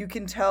 You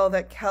can tell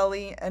that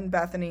Kelly and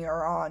Bethany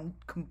are on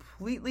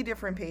completely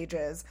different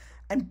pages.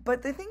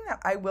 But the thing that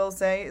I will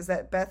say is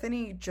that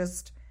Bethany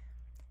just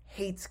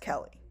hates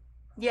Kelly.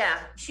 Yeah,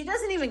 she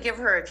doesn't even give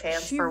her a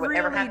chance for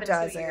whatever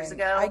happened 2 years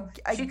ago.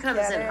 She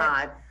comes in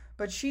hot.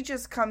 But she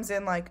just comes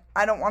in like,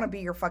 I don't want to be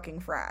your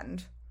fucking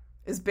friend,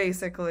 is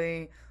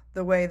basically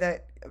the way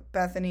that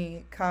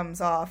Bethany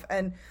comes off.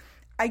 And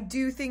I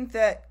do think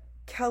that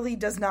Kelly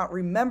does not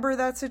remember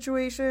that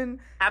situation.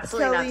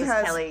 Absolutely not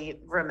does Kelly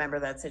remember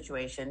that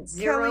situation.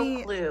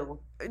 Zero clue.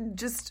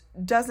 Just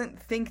doesn't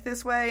think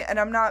this way. And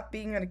I'm not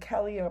being a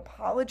Kelly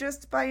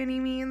apologist by any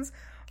means,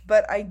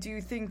 but I do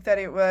think that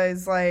it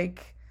was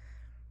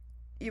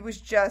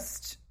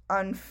just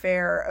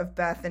unfair of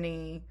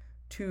Bethany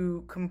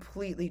to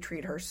completely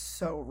treat her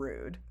so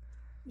rude.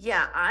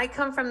 Yeah, I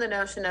come from the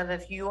notion of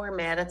if you are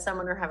mad at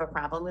someone or have a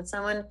problem with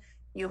someone,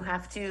 you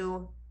have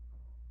to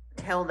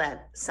tell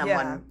that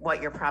someone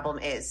what your problem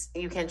is.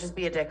 You can't just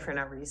be a dick for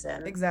no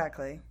reason.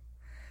 Exactly.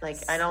 Like,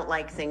 I don't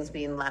like things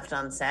being left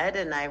unsaid,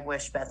 and I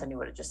wish Bethany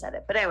would have just said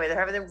it. But anyway, they're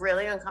having a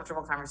really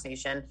uncomfortable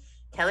conversation.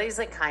 Kelly's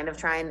like kind of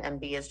trying,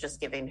 and B is just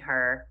giving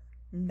her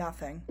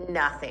nothing.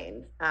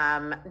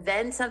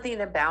 Then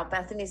something about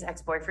Bethany's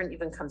ex-boyfriend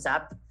even comes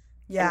up.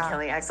 Yeah. And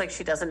Kelly acts like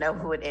she doesn't know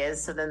who it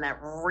is, so then that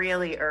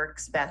really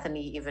irks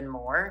Bethany even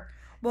more.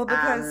 Well,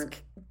 because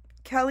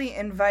Kelly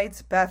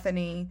invites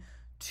Bethany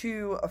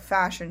to a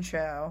fashion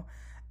show,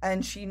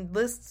 and she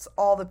lists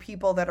all the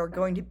people that are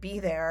going to be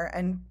there,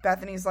 and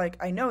Bethany's like,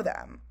 I know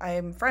them. I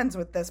am friends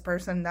with this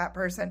person, that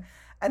person.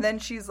 And then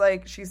she's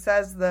like, she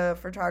says the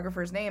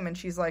photographer's name, and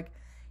she's like,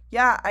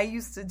 yeah, I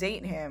used to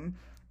date him.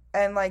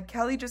 And like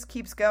Kelly just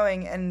keeps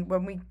going, and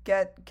when we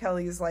get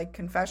Kelly's like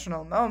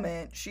confessional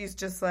moment, she's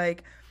just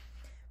like,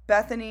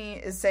 Bethany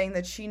is saying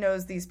that she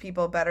knows these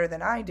people better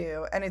than I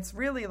do. And it's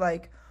really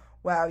like,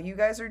 wow, you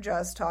guys are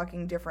just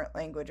talking different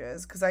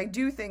languages. Because I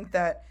do think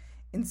that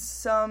in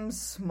some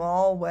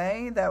small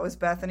way, that was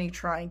Bethany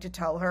trying to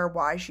tell her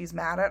why she's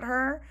mad at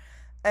her.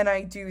 And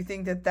I do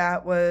think that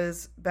that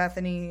was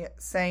Bethany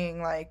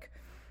saying, like,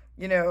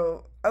 you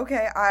know,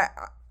 okay,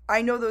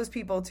 I know those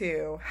people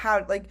too.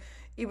 How, like,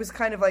 it was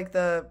kind of like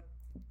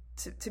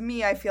to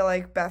me, I feel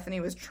like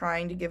Bethany was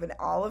trying to give an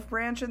olive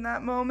branch in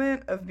that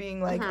moment of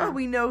being like, oh,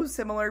 we know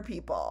similar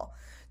people.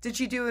 Did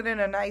she do it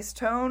in a nice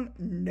tone?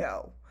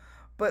 No.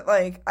 But,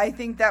 like, I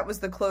think that was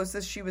the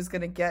closest she was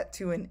going to get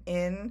to an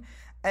in,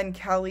 and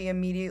Kelly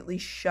immediately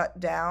shut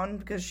down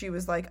because she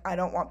was like, I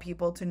don't want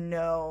people to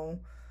know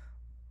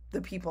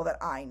the people that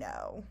I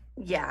know.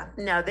 Yeah,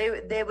 no,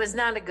 there was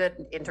not a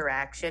good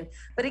interaction.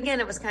 But again,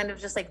 it was kind of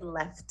just, like,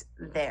 left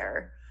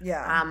there.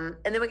 Yeah. And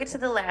then we get to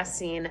the last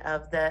scene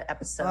of the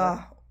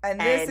episode. And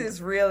this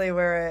is really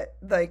where it,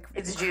 like,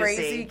 it's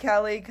crazy juicy.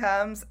 Kelly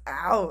comes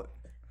out.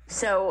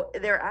 So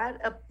they're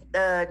at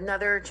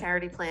another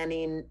charity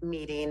planning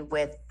meeting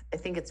with, I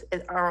think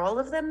are all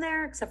of them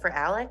there except for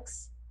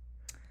Alex?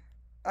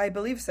 I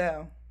believe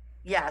so.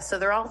 Yeah, so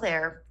they're all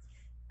there.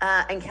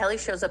 And Kelly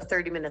shows up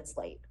 30 minutes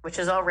late, which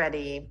is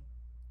already...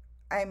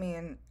 I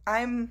mean,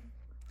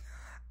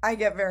 I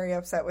get very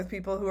upset with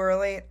people who are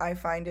late. I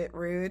find it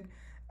rude,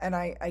 and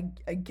I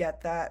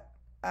get that.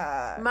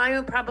 My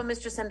own problem is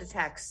just send a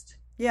text.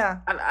 Yeah.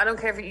 I don't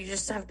care if you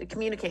just have the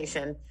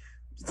communication.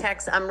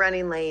 Text, I'm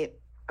running late,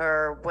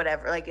 or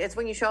whatever. Like, it's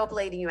when you show up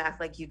late and you act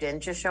like you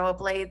didn't just show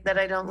up late that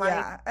I don't like.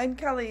 Yeah, and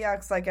Kelly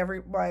acts like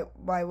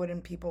why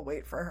wouldn't people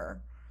wait for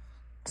her?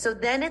 So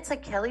then it's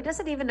like Kelly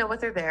doesn't even know what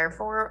they're there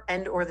for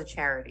or the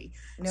charity.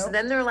 Nope. So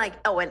then they're like,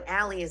 oh, and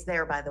Allie is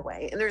there, by the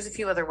way. And there's a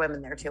few other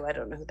women there, too. I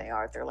don't know who they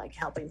are. They're, like,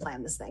 helping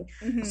plan this thing.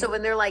 Mm-hmm. So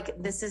when they're like,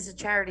 this is a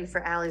charity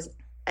for Allie's,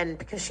 and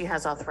because she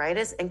has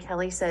arthritis, and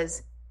Kelly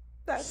says,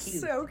 that's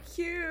cute. So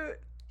cute.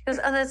 She goes,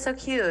 oh, that's so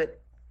cute.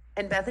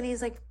 And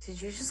Bethany's like, did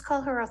you just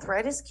call her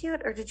Arthritis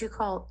cute or did you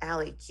call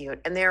Allie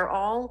cute? And they're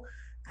all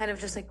kind of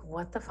just like,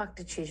 what the fuck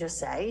did she just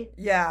say?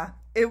 Yeah,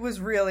 it was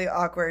really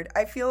awkward.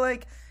 I feel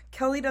like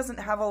Kelly doesn't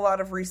have a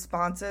lot of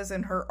responses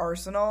in her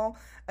arsenal,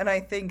 and I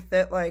think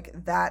that, like,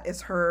 that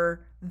is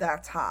her,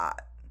 that's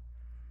hot.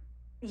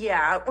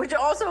 Yeah, which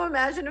also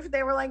imagine if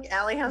they were like,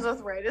 Allie has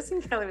arthritis,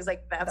 and Kelly was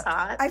like, that's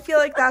hot. I feel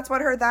like that's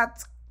what her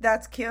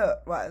that's cute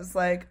was.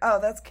 Like, oh,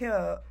 that's cute.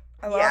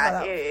 I love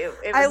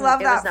that. I love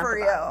that for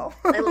you.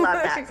 I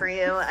love that for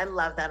you. I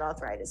love that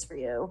arthritis for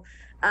you.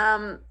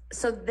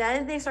 So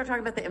then they start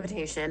talking about the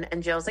invitation,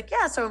 and Jill's like,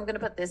 yeah, so I'm going to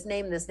put this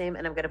name,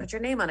 and I'm going to put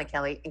your name on it,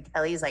 Kelly. And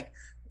Kelly's like,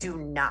 do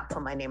not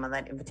put my name on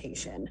that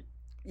invitation.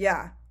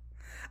 Yeah.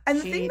 And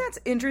the thing that's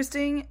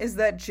interesting is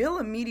that Jill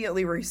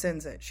immediately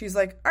rescinds it. She's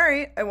like, all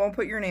right, I won't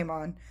put your name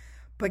on.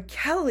 But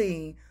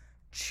Kelly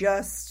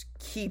just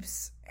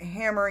keeps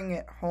hammering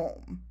it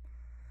home.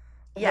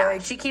 Yeah,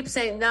 like, she keeps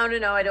saying, no,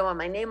 I don't want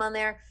my name on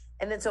there.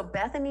 And then so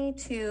Bethany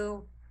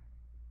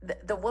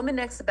the woman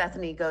next to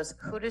Bethany goes,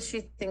 who does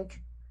she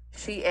think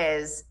she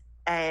is?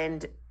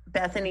 And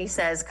Bethany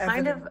says,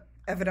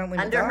 evidently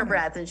under Madonna. Her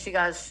breath, and she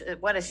goes,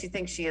 what does she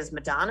think she is,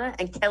 Madonna?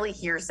 And Kelly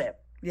hears it.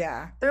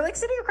 Yeah. They're like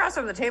sitting across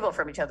from the table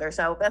from each other.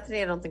 So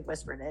Bethany, I don't think,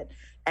 whispered it.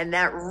 And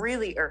that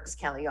really irks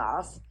Kelly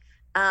off.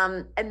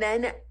 And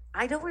then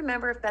I don't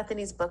remember if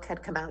Bethany's book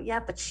had come out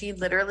yet, but she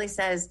literally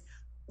says,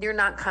 you're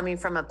not coming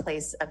from a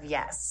place of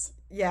yes.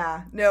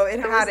 Yeah. No, it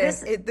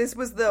hadn't. This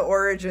was the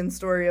origin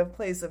story of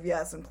place of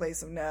yes and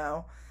place of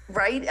no.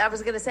 Right? I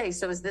was going to say,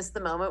 so is this the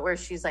moment where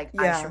she's like,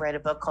 I should write a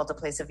book called A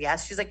Place of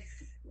Yes? She's like,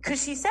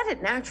 because she said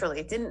it naturally.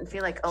 It didn't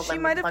feel like, oh, she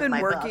might have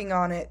been working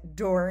on it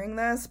during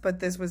this, but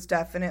this was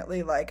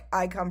definitely like,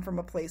 I come from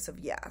a place of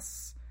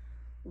yes.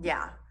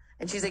 Yeah.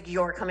 And she's like,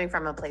 you're coming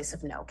from a place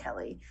of no,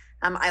 Kelly.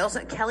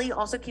 Kelly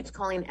also keeps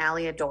calling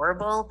Allie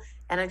adorable.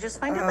 And I just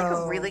find it like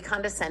a really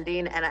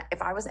condescending. And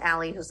if I was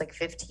Allie, who's like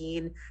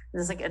 15, and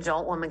this like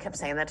adult woman kept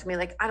saying that to me,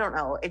 like, I don't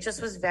know. It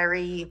just was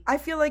very. I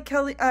feel like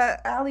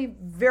Allie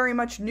very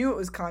much knew it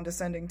was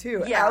condescending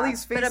too. Yeah.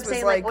 Allie's face but I'm was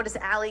saying, like, what is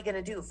Allie going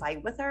to do?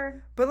 Fight with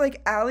her? But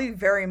like Allie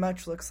very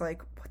much looks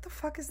like, what the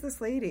fuck is this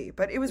lady?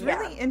 But it was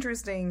really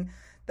interesting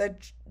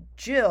that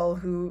Jill,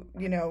 who,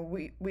 you know,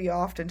 we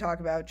often talk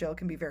about, Jill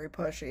can be very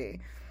pushy,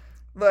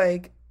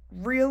 like,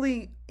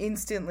 really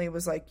instantly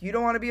was like, you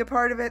don't want to be a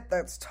part of it?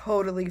 That's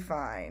totally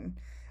fine.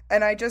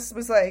 And I just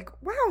was like,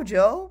 wow,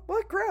 Jill,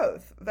 what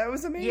growth. That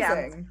was amazing.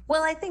 Yeah.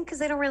 Well, I think because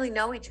they don't really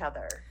know each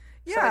other.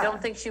 Yeah. So I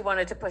don't think she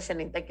wanted to push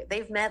anything. Like,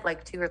 they've met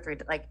like 2 or 3,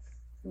 like,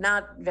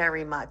 not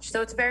very much.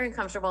 So it's very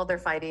uncomfortable. They're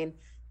fighting.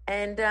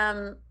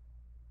 And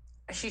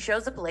she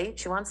shows up late.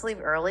 She wants to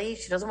leave early.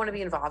 She doesn't want to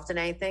be involved in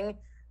anything.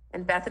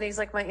 And Bethany's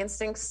like, my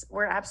instincts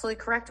were absolutely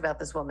correct about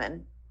this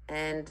woman.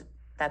 And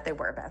that they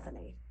were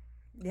Bethany.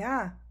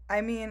 Yeah. I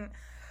mean,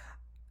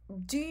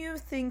 do you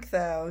think,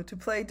 though, to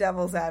play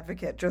devil's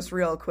advocate just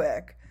real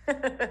quick.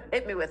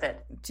 Hit me with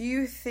it. Do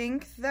you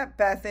think that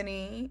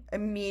Bethany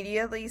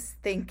immediately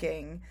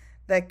thinking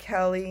that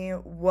Kelly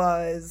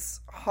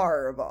was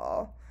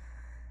horrible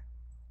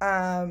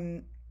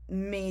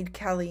made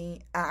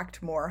Kelly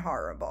act more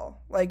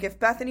horrible? Like, if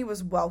Bethany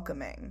was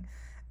welcoming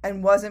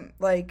and wasn't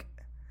like,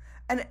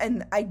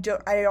 and I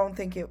don't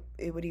think it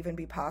would even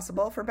be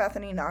possible for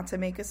Bethany not to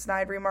make a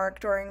snide remark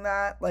during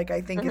that. Like,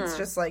 I think it's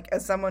just like,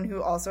 as someone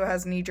who also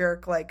has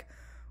knee-jerk like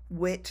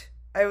wit,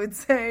 I would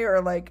say,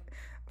 or like,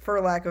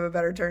 for lack of a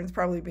better term, it's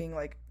probably being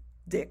like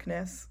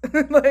dickness.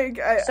 Like,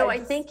 I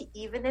think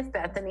even if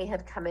Bethany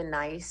had come in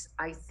nice,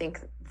 I think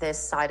this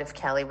side of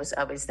Kelly was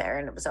always there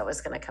and it was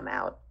always going to come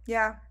out.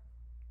 Yeah.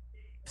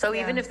 So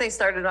even if they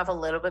started off a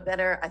little bit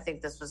better, I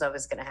think this was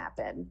always going to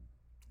happen.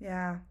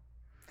 Yeah.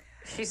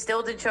 She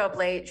still did show up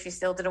late. She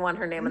still didn't want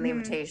her name on the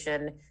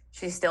invitation.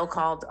 She still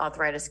called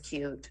Arthritis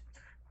cute.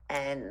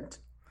 And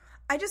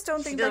I just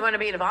don't think she doesn't want to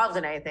be involved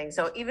in anything.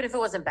 So even if it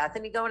wasn't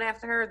Bethany going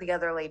after her, the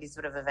other ladies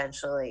would have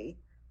eventually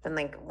been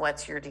like,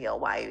 what's your deal?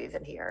 Why are you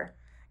even here?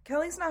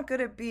 Kelly's not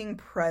good at being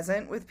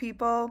present with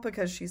people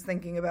because she's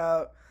thinking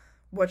about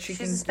what she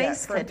can get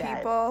from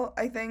people,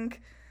 I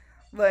think.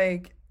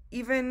 Like,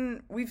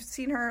 even we've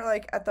seen her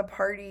like at the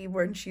party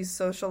when she's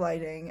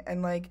socializing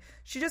and like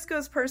she just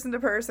goes person to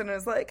person and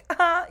is like,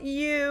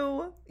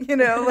 you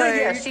know, like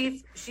yeah,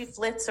 she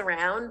flits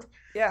around.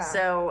 Yeah.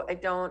 So I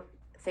don't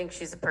think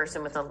she's a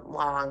person with a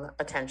long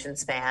attention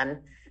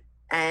span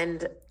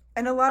and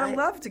a lot of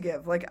love to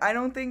give. Like, I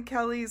don't think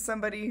Kelly's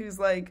somebody who's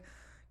like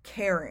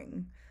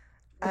caring.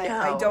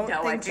 I do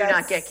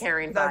not get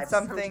caring vibes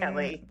from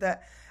Kelly.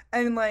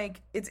 And,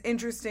 like, it's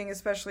interesting,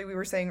 especially we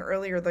were saying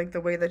earlier, like,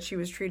 the way that she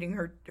was treating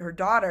her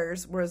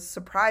daughters was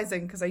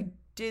surprising because I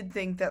did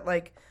think that,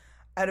 like,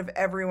 out of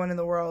everyone in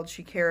the world,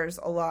 she cares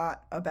a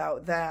lot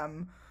about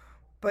them.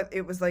 But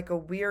it was, like, a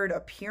weird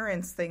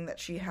appearance thing that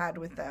she had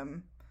with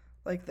them.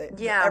 Like,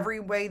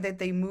 every way that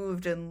they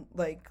moved and,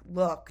 like,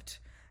 looked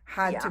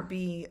had to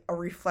be a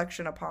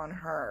reflection upon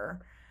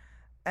her.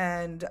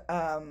 And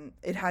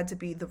it had to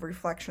be the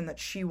reflection that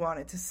she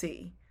wanted to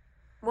see.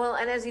 Well,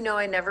 and as you know,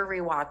 I never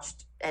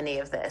rewatched any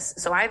of this.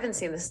 So I haven't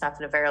seen this stuff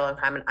in a very long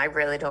time, and I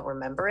really don't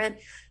remember it.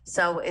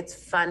 So it's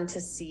fun to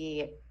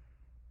see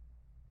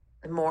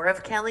more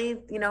of Kelly.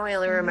 You know, I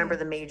only remember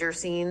the major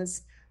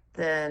scenes,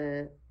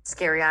 then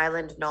Scary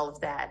Island and all of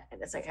that.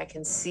 And it's like I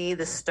can see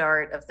the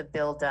start of the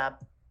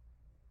build-up.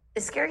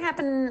 Is Scary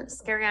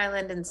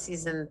Island in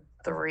season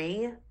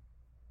 3?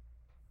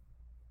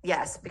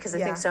 Yes, because I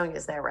think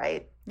Sonia's there,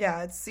 right?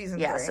 Yeah, it's season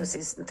 3. Yeah, so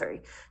season 3.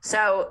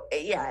 So,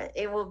 yeah,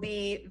 it will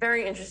be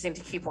very interesting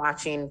to keep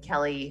watching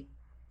Kelly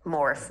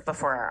morph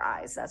before our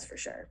eyes, that's for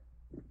sure.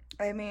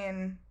 I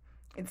mean,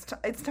 it's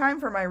time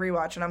for my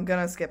rewatch, and I'm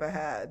going to skip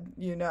ahead,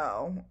 you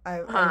know.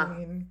 I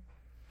mean,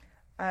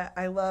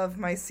 I love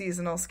my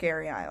seasonal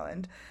Scary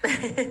Island.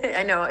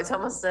 I know, it's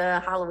almost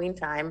Halloween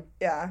time.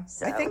 Yeah,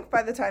 so. I think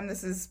by the time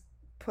this is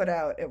put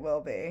out, it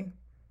will be.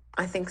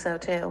 I think so,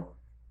 too.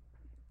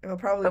 It will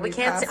probably but be we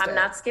can't. past I'm it.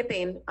 not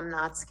skipping. I'm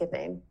not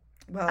skipping.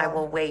 Well, I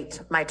will wait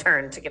my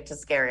turn to get to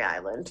Scary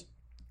Island.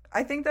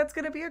 I think that's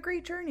going to be a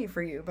great journey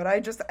for you, but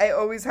I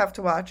always have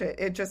to watch it.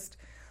 It just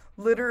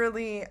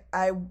literally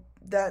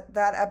that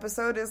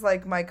episode is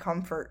like my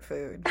comfort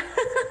food.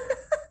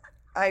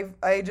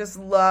 I just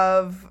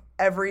love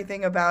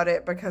everything about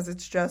it because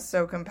it's just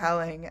so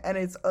compelling, and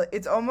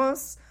it's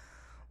almost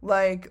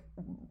like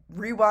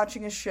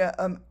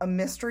rewatching a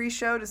mystery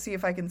show to see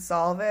if I can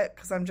solve it,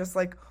 because I'm just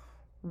like,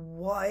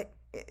 what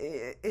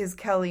is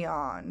Kelly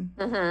on?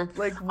 Mm-hmm.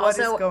 Like, what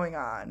is going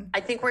on? I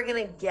think we're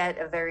going to get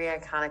a very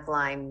iconic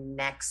line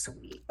next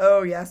week.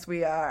 Oh, yes,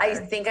 we are. I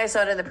think I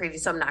saw it in the preview,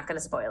 so I'm not going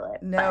to spoil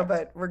it. No,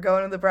 but we're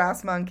going to the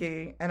Brass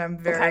Monkey, and I'm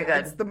very good.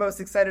 It's the most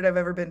excited I've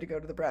ever been to go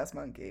to the Brass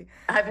Monkey.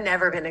 I've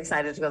never been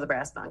excited to go to the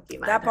Brass Monkey.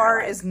 That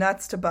bar is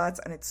nuts to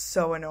butts, and it's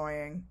so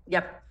annoying.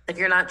 Yep. If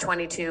you're not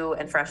 22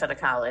 and fresh out of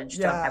college,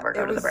 don't ever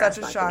go to the Brass Monkey.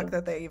 It was such a shock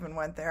that they even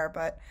went there,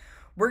 but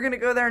we're going to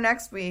go there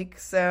next week,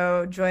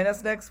 so join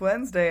us next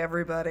Wednesday,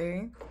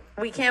 everybody.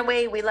 We can't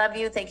wait. We love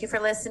you. Thank you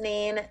for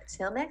listening.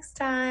 Till next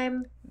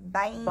time.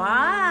 Bye.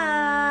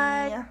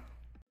 Bye.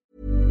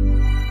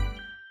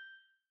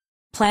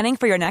 Planning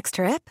for your next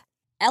trip?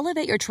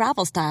 Elevate your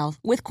travel style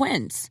with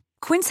Quince.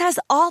 Quince has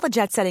all the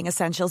jet-setting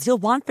essentials you'll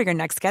want for your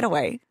next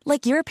getaway,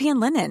 like European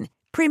linen,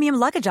 premium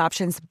luggage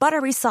options,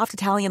 buttery soft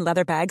Italian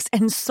leather bags,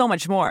 and so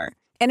much more.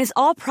 And is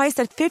all priced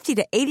at 50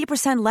 to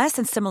 80% less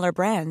than similar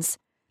brands.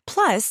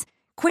 Plus,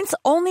 Quince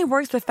only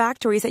works with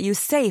factories that use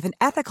safe and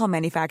ethical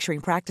manufacturing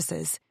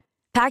practices.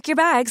 Pack your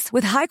bags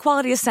with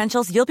high-quality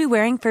essentials you'll be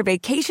wearing for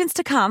vacations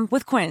to come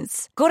with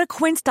Quince. Go to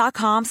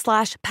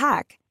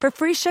quince.com/pack for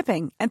free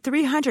shipping and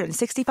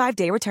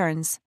 365-day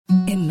returns.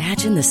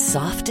 Imagine the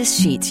softest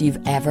sheets you've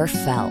ever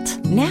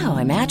felt. Now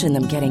imagine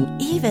them getting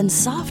even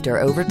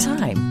softer over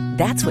time.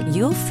 That's what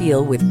you'll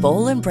feel with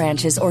Boll &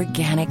 Branch's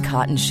organic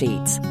cotton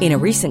sheets. In a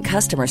recent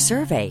customer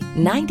survey,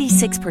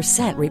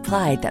 96%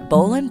 replied that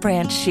Boll &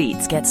 Branch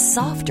sheets get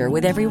softer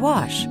with every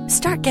wash.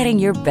 Start getting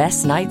your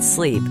best night's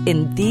sleep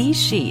in these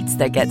sheets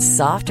that get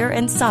softer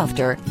and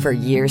softer for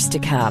years to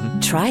come.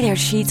 Try their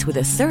sheets with a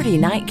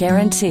 30-night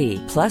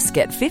guarantee. Plus,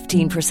 get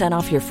 15%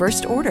 off your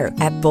first order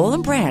at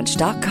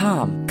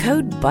bollandbranch.com.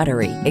 Code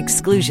BUTTERY.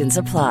 Exclusions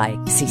apply.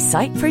 See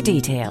site for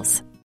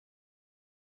details.